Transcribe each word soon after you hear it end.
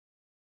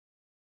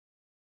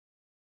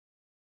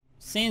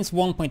Since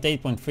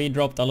 1.8.3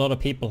 dropped, a lot of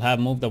people have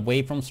moved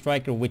away from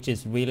Striker, which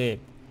is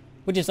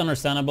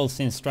understandable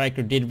since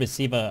Striker did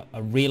receive a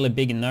really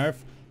big nerf.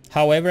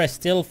 However, I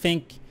still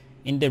think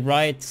in the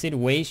right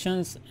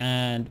situations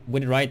and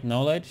with the right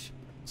knowledge,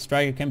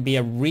 Striker can be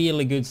a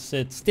really good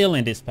set still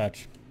in this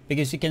patch.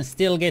 Because you can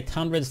still get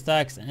 100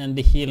 stacks and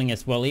the healing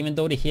as well. Even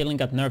though the healing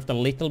got nerfed a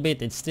little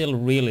bit, it's still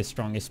really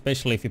strong,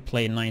 especially if you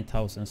play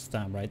 9000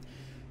 stam, right?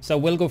 So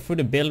we'll go through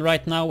the build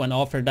right now, and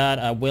after that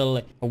I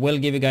will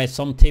give you guys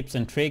some tips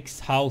and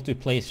tricks how to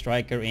play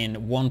Striker in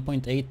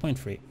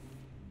 1.8.3.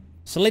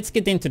 So let's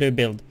get into the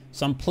build.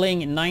 So I'm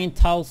playing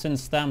 9000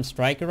 stam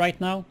Striker right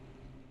now.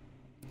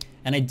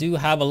 And I do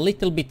have a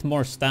little bit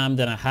more stam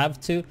than I have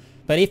to.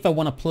 But if I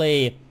want to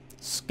play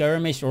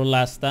Skirmish or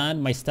Last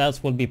Stand, my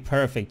stats will be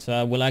perfect. So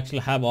I will actually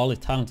have all the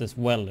talents as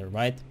well,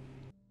 right?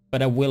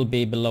 But I will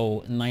be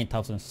below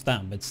 9000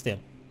 stam, but still.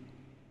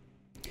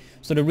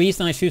 So the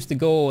reason I choose to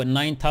go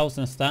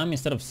 9000 stam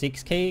instead of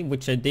 6k,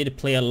 which I did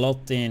play a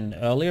lot in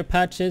earlier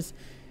patches,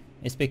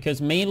 is because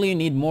mainly you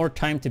need more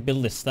time to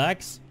build the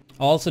stacks.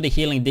 Also the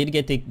healing did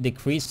get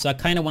decreased, so I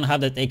kind of want to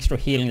have that extra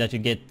healing that you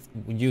get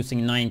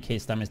using 9k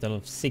stam instead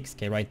of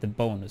 6k, right? The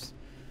bonus.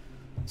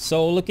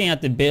 So looking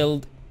at the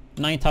build,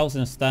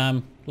 9000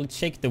 stam, let's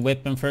check the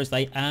weapon first.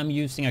 I am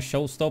using a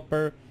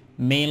showstopper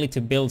mainly to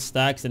build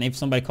stacks, and if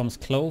somebody comes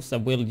close I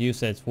will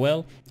use it as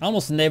well. I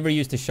almost never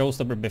used the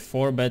showstopper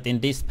before, but in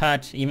this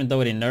patch, even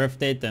though they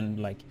nerfed it and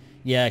like,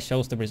 yeah,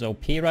 showstopper is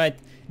OP, right?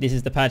 This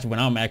is the patch when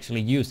I'm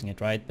actually using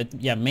it, right? But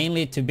yeah,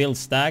 mainly to build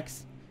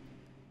stacks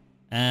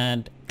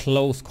and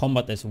close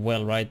combat as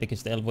well, right?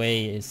 Because the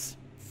LVA is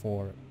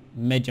for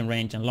medium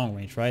range and long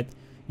range, right?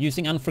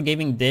 Using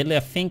Unforgiving Deadly, I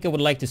think I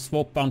would like to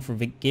swap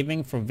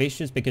Unforgiving for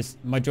Vicious, because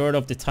majority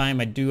of the time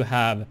I do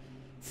have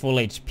full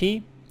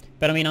HP.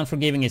 But I mean,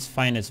 Unforgiving is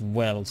fine as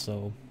well,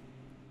 so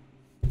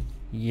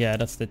yeah,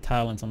 that's the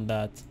talents on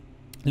that.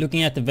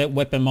 Looking at the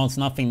weapon mods,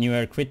 nothing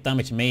newer. Crit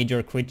damage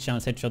major, crit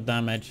chance, headshot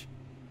damage.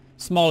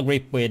 Small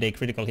grip with a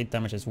critical hit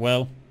damage as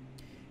well.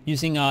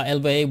 Using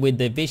LVA with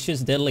the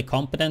Vicious Deadly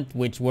Competent,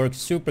 which works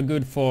super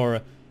good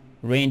for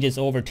ranges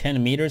over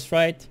 10 meters,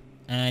 right?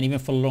 And even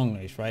for long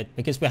range, right?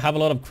 Because we have a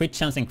lot of crit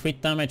chance and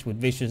crit damage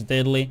with Vicious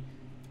Deadly.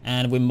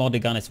 And with mod the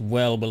gun as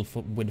well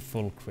with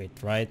full crit,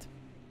 right?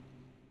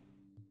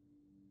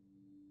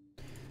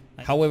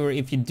 However,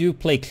 if you do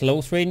play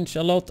close range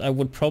a lot, I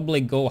would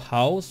probably go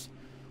House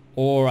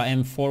or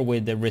M4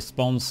 with the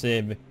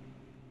responsive,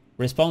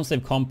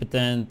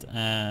 competent,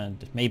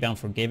 and maybe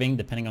Unforgiving,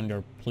 depending on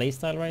your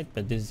playstyle, right?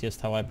 But this is just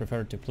how I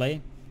prefer to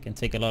play. I can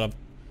take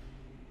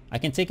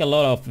a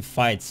lot of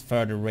fights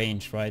further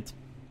range, right?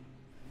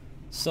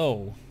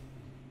 So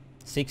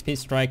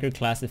 6-piece Striker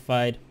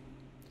classified,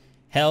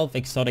 health,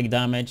 exotic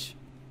damage.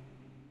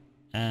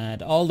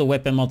 And all the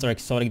weapon mods are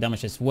exotic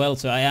damage as well,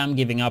 so I am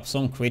giving up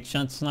some crit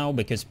chance now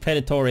because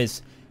Predator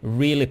is a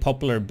really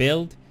popular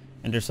build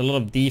and there's a lot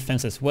of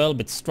defense as well,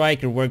 but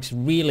Striker works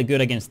really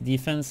good against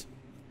defense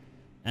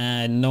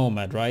and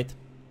Nomad, right?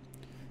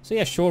 So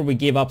yeah, sure, we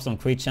give up some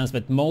crit chance,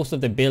 but most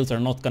of the builds are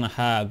not gonna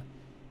have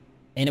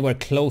anywhere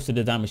close to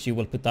the damage you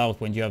will put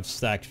out when you have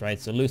stacks, right?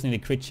 So losing the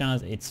crit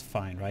chance, it's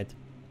fine, right?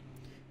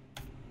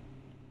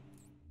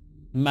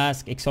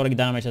 Mask, exotic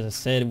damage, as I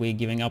said, we're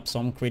giving up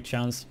some crit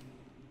chance.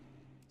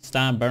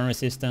 Stam, burn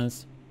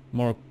resistance,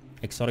 more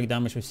exotic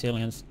damage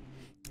resilience.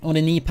 On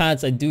the knee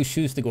pads I do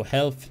choose to go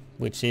health,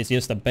 which is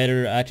just a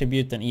better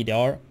attribute than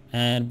EDR,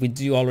 and we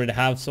do already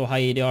have so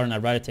high EDR and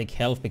I'd rather take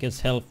health because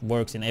health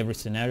works in every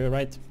scenario,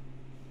 right?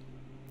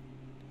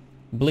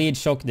 Bleed,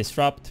 shock,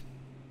 disrupt.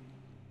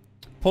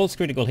 Pulse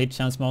critical hit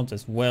chance mods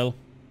as well.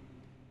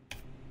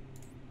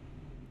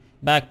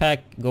 Backpack,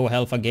 go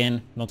health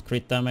again, not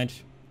crit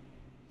damage.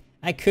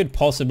 I could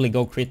possibly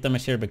go crit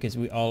damage here because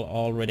we are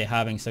already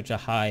having such a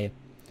high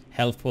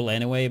health pool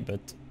anyway,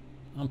 but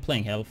I'm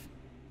playing health.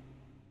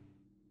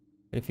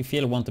 But if you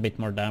feel you want a bit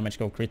more damage,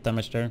 go crit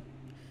damage there.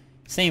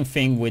 Same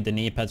thing with the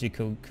knee pads, you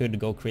could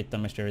go crit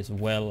damage there as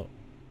well.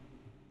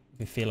 If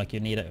you feel like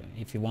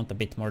if you want a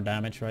bit more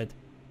damage, right?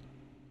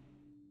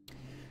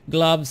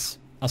 Gloves,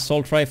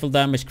 assault rifle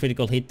damage,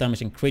 critical hit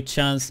damage and crit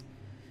chance.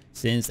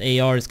 Since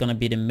AR is gonna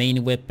be the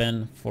main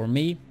weapon for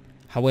me.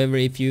 However,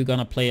 if you're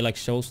gonna play like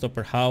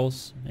Showstopper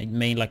House,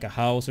 main like a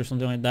House or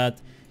something like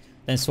that,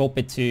 then swap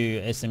it to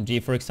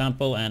SMG for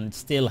example and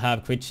still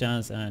have crit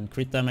chance and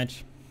crit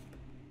damage.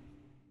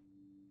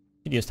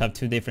 You just have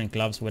two different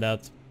gloves with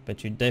that,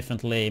 but you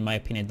definitely, in my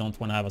opinion, don't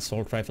want to have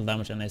assault rifle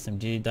damage and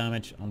SMG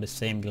damage on the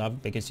same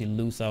glove because you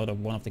lose out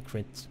of one of the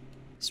crits.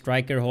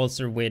 Striker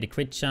holster with a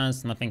crit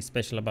chance, nothing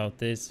special about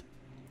this.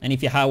 And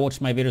if you have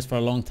watched my videos for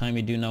a long time,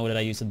 you do know that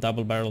I use a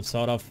double barrel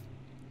sawed-off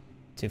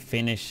to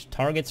finish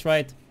targets,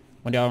 right?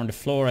 When they are on the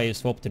floor, I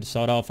swap to the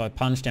sawed-off, I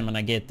punch them and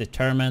I get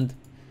determined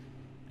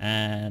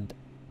and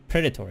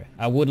predatory.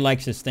 I would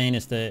like sustain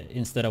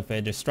instead of a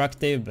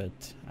destructive, but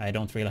I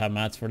don't really have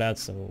mats for that,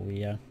 so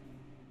yeah.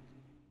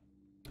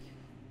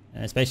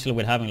 And especially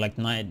with having like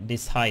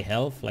this high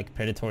health, like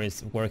predatory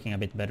is working a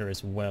bit better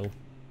as well.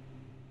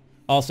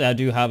 Also, I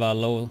do have a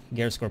low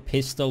gear score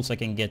pistol, so I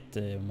can get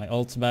my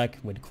ults back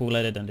with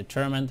cool-headed and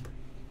determined.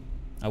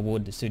 I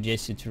would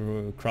suggest you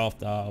to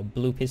craft a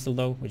blue pistol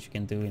though, which you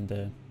can do in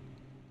the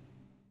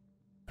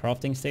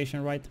crafting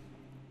station, right?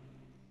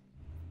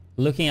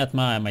 Looking at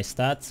my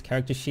stats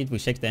character sheet, we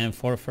check the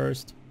M4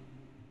 first.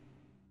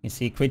 You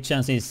see crit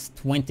chance is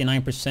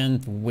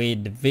 29%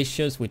 with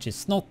Vicious, which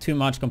is not too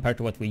much compared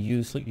to what we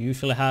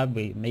usually have.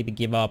 We maybe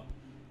give up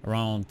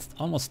around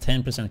almost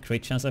 10%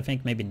 crit chance, I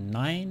think, maybe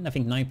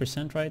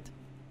 9%, right?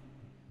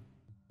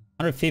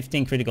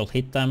 115 critical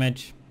hit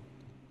damage.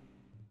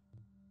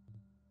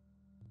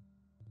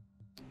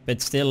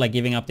 But still, like,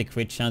 giving up the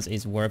crit chance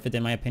is worth it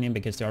in my opinion,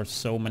 because there are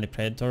so many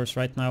predators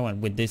right now,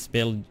 and with this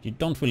build you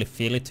don't really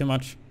feel it too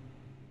much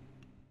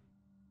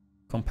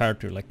compared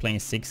to like playing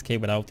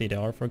 6k without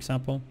EDR, for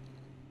example.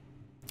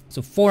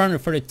 So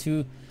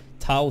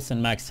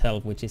 432,000 max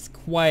health, which is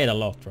quite a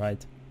lot,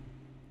 right?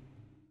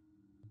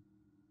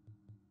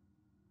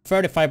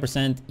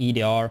 35%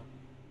 EDR,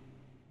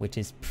 which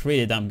is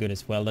pretty damn good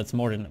as well. That's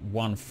more than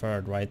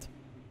 1/3, right?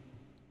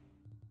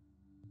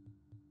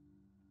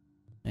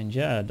 And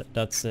yeah,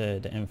 that's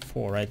the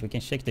M4, right? We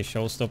can check the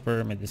showstopper.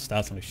 I mean, the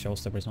stats on the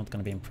showstopper is not going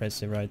to be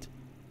impressive, right?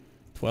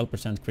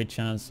 12% crit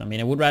chance. I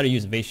mean, I would rather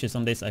use Vicious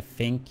on this, I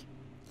think.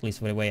 At least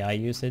for the way I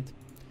use it.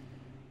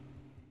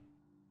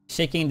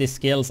 Checking the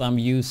skills, I'm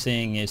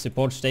using a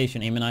support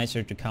station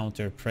immunizer to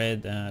counter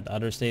pred and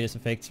other status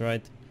effects,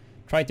 right?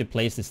 Try to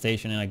place the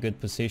station in a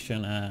good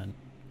position and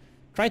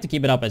try to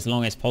keep it up as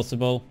long as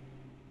possible.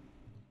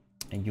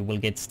 And you will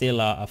get still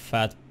a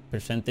fat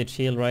percentage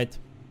heal, right?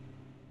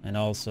 And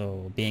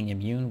also being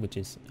immune, which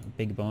is a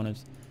big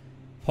bonus.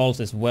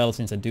 Pulse as well,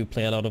 since I do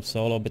play a lot of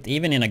solo. But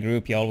even in a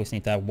group, you always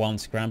need to have one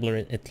scrambler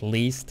at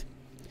least.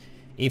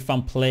 If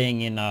I'm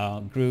playing in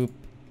a group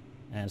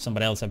and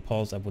somebody else have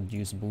pulse, I would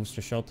use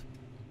booster shot.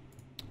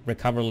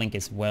 Recover link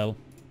as well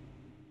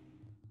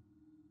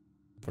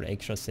for the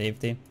extra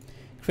safety.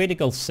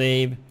 Critical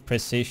save,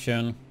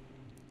 precision,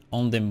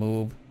 on the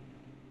move.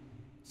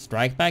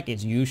 Strike back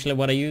is usually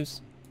what I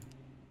use.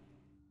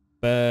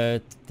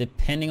 But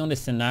depending on the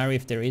scenario,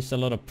 if there is a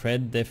lot of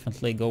pred,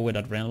 definitely go with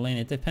adrenaline.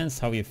 It depends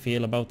how you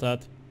feel about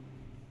that.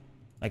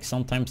 Like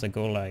sometimes I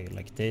go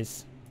like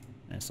this,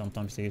 and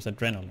sometimes I use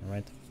adrenaline,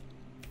 right?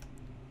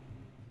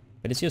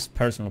 But it's just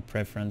personal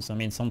preference. I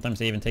mean,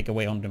 sometimes I even take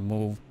away on the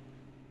move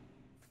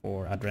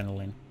for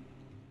adrenaline.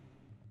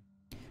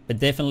 But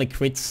definitely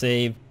crit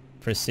save,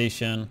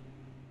 precision,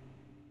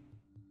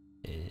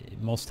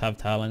 must have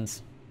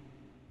talents.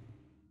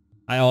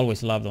 I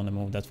always loved on the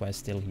move, that's why I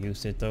still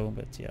use it though,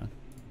 but yeah.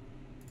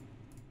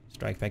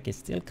 Strike back is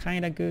still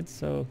kind of good,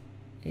 so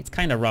it's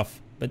kind of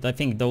rough. But I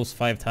think those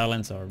 5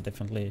 talents are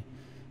definitely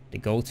the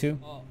go-to.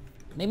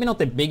 Maybe not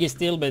the biggest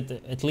deal, but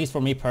at least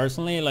for me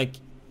personally, like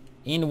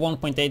in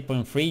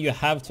 1.8.3 you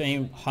have to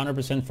aim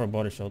 100% for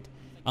body shot.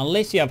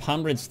 Unless you have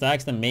 100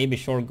 stacks, then maybe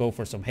sure go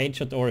for some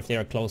headshot, or if they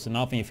are close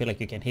enough and you feel like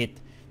you can hit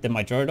the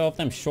majority of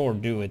them, sure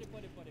do it.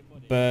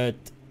 But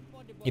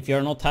if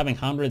you're not having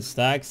 100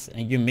 stacks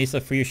and you miss a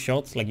few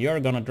shots, like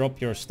you're gonna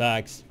drop your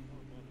stacks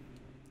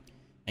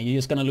and you're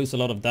just gonna lose a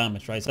lot of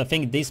damage, right? So I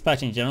think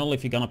dispatch in general,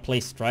 if you're gonna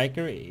play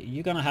striker,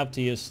 you're gonna have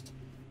to just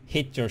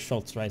hit your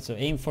shots, right? So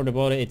aim for the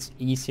body, it's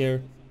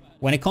easier.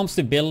 When it comes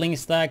to building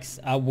stacks,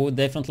 I would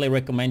definitely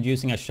recommend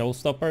using a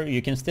showstopper.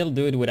 You can still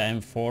do it with an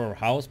M4 or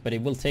house, but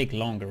it will take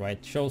longer, right?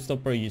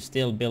 Showstopper you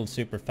still build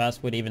super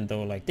fast with, even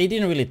though like they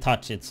didn't really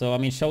touch it. So I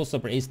mean,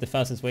 showstopper is the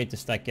fastest way to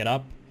stack it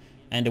up.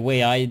 And the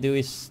way I do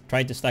is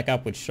try to stack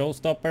up with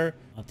showstopper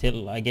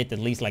until I get at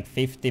least like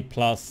 50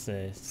 plus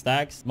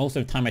stacks. Most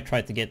of the time I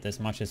try to get as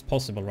much as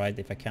possible, right,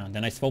 if I can.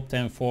 Then I swap to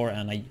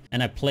M4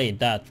 and I play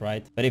that,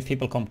 right? But if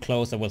people come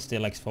close, I will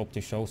still like swap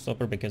to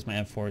showstopper, because my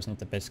M4 is not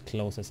the best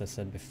close, as I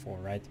said before,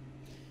 right?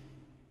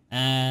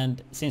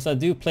 And since I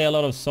do play a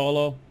lot of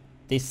solo,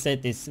 this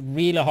set is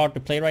really hard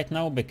to play right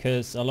now,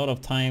 because a lot of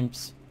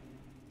times,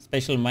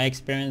 especially in my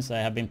experience, I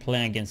have been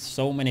playing against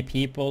so many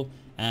people.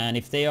 And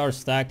if they are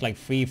stacked like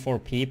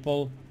 3-4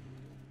 people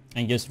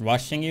and just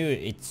rushing you,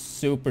 it's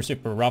super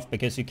rough,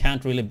 because you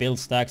can't really build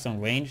stacks on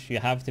range. You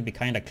have to be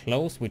kind of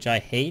close, which I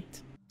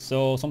hate.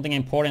 So something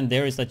important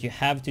there is that you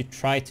have to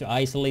try to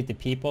isolate the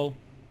people.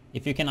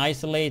 If you can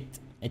isolate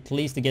at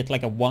least to get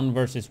like a 1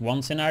 versus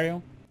 1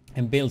 scenario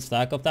and build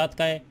stack of that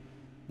guy,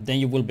 then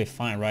you will be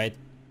fine, right?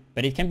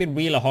 But it can be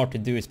really hard to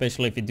do,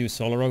 especially if you do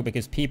solo rogue,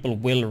 because people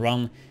will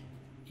run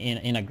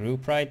in a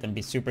group, right, and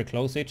be super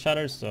close to each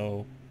other.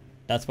 So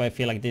that's why I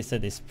feel like this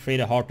set is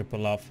pretty hard to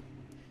pull off.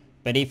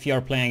 But if you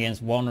are playing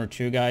against 1 or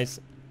 2 guys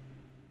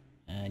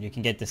and you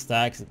can get the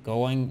stacks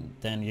going,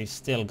 then you're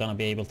still gonna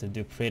be able to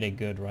do pretty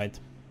good, right?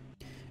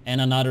 And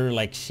another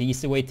like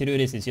cheesy way to do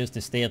this is just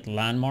to stay at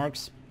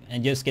landmarks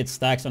and just get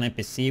stacks on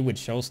NPC with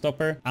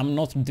showstopper. I'm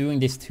not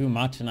doing this too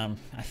much, and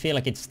I feel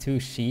like it's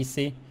too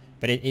cheesy,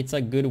 but it's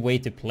a good way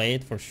to play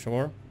it for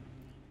sure.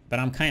 But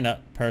I'm kind of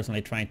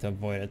personally trying to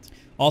avoid it.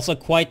 Also,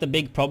 quite a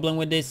big problem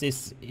with this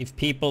is if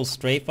people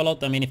strafe a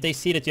lot. I mean, if they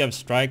see that you have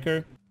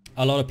striker,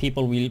 a lot of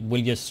people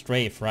will just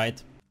strafe,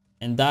 right?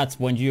 And that's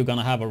when you're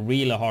gonna have a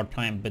really hard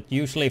time. But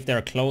usually if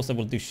they're close, I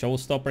will do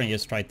showstopper and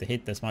just try to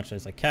hit as much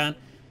as I can.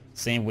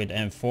 Same with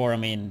M4. I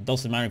mean,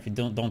 doesn't matter if you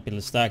don't build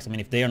the stacks. I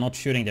mean, if they are not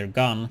shooting their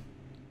gun,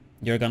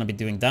 you're gonna be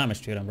doing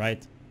damage to them,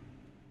 right?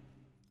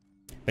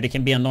 But it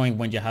can be annoying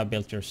when you have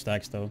built your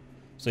stacks though.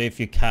 So if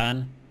you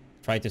can,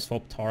 try to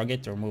swap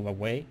target or move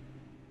away.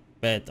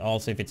 But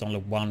also if it's only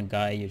one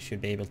guy, you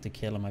should be able to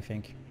kill him, I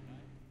think.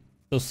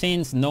 So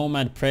since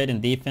Nomad, Pred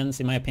and Defense,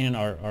 in my opinion,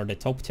 are the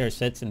top tier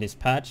sets in this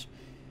patch,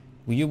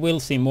 you will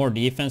see more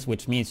defense,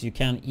 which means you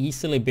can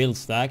easily build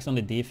stacks on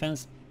the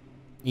defense,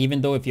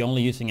 even though if you're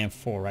only using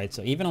M4, right?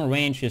 So even on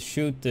range, just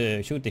shoot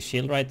the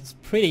shield, right? It's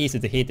pretty easy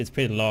to hit, it's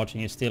pretty large,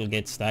 and you still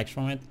get stacks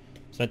from it.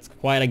 So that's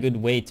quite a good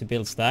way to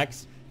build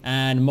stacks.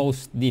 And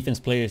most defense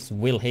players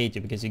will hate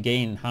you because you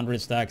gain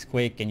 100 stacks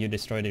quick and you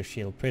destroy their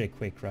shield pretty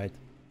quick, right?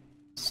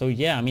 So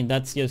yeah, I mean,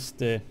 that's just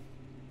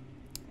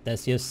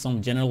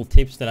some general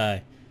tips that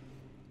I...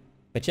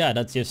 But yeah,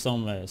 that's just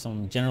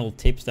some general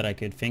tips that I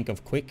could think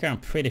of quicker. I'm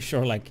pretty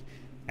sure like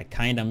I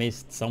kind of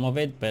missed some of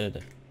it,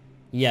 but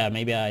yeah,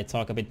 maybe I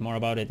talk a bit more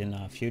about it in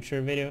a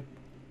future video.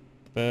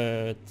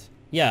 But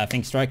yeah, I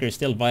think Striker is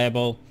still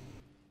viable.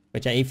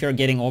 But yeah, if you're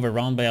getting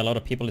overrun by a lot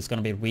of people, it's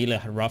gonna be really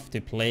rough to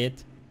play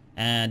it.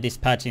 And this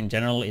patch in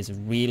general is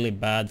really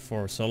bad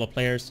for solo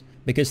players,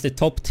 because the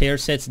top tier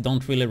sets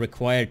don't really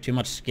require too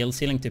much skill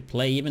ceiling to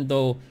play. Even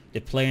though the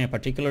player in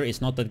particular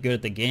is not that good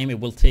at the game, it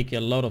will take you a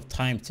lot of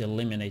time to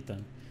eliminate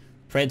them.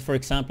 Pred, for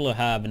example,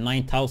 have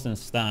 9000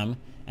 stam,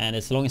 and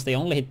as long as they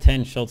only hit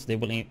 10 shots, they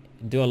will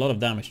do a lot of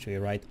damage to you,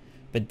 right?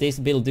 But this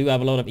build do have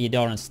a lot of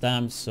EDR and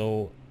stam,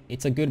 so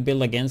it's a good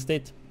build against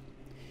it.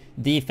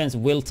 Defense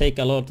will take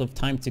a lot of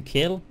time to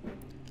kill.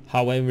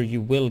 However,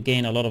 you will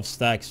gain a lot of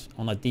stacks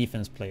on a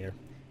defense player.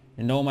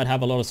 The Nomad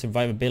have a lot of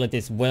survivability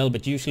as well,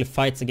 but usually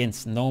fights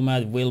against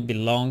Nomad will be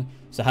long.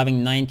 So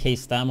having 9k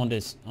stam on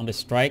the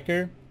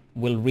Striker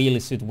will really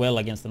suit well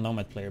against the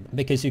Nomad player,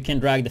 because you can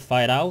drag the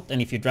fight out, and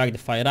if you drag the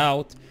fight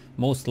out,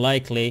 most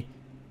likely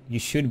you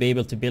should be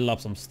able to build up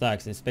some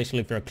stacks, especially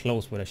if you're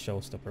close with a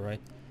showstopper,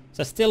 right?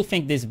 So I still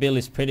think this build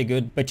is pretty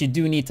good, but you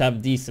do need to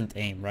have decent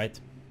aim, right?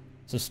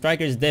 So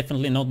Striker is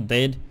definitely not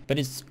dead, but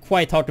it's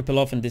quite hard to pull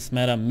off in this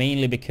meta,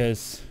 mainly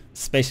because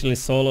especially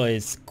solo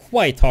is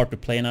quite hard to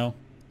play now.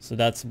 So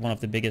that's one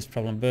of the biggest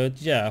problems. But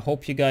yeah, I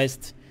hope you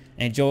guys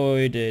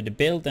enjoyed the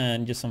build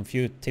and just some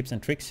few tips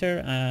and tricks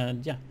here.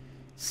 And yeah,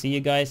 see you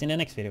guys in the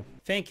next video.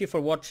 Thank you for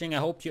watching. I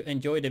hope you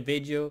enjoyed the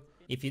video.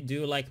 If you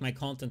do like my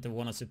content and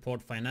want to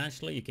support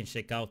financially, you can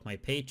check out my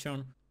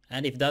Patreon.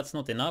 And if that's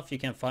not enough, you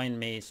can find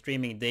me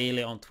streaming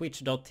daily on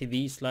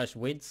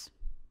twitch.tv/WIDDZ.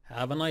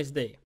 Have a nice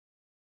day.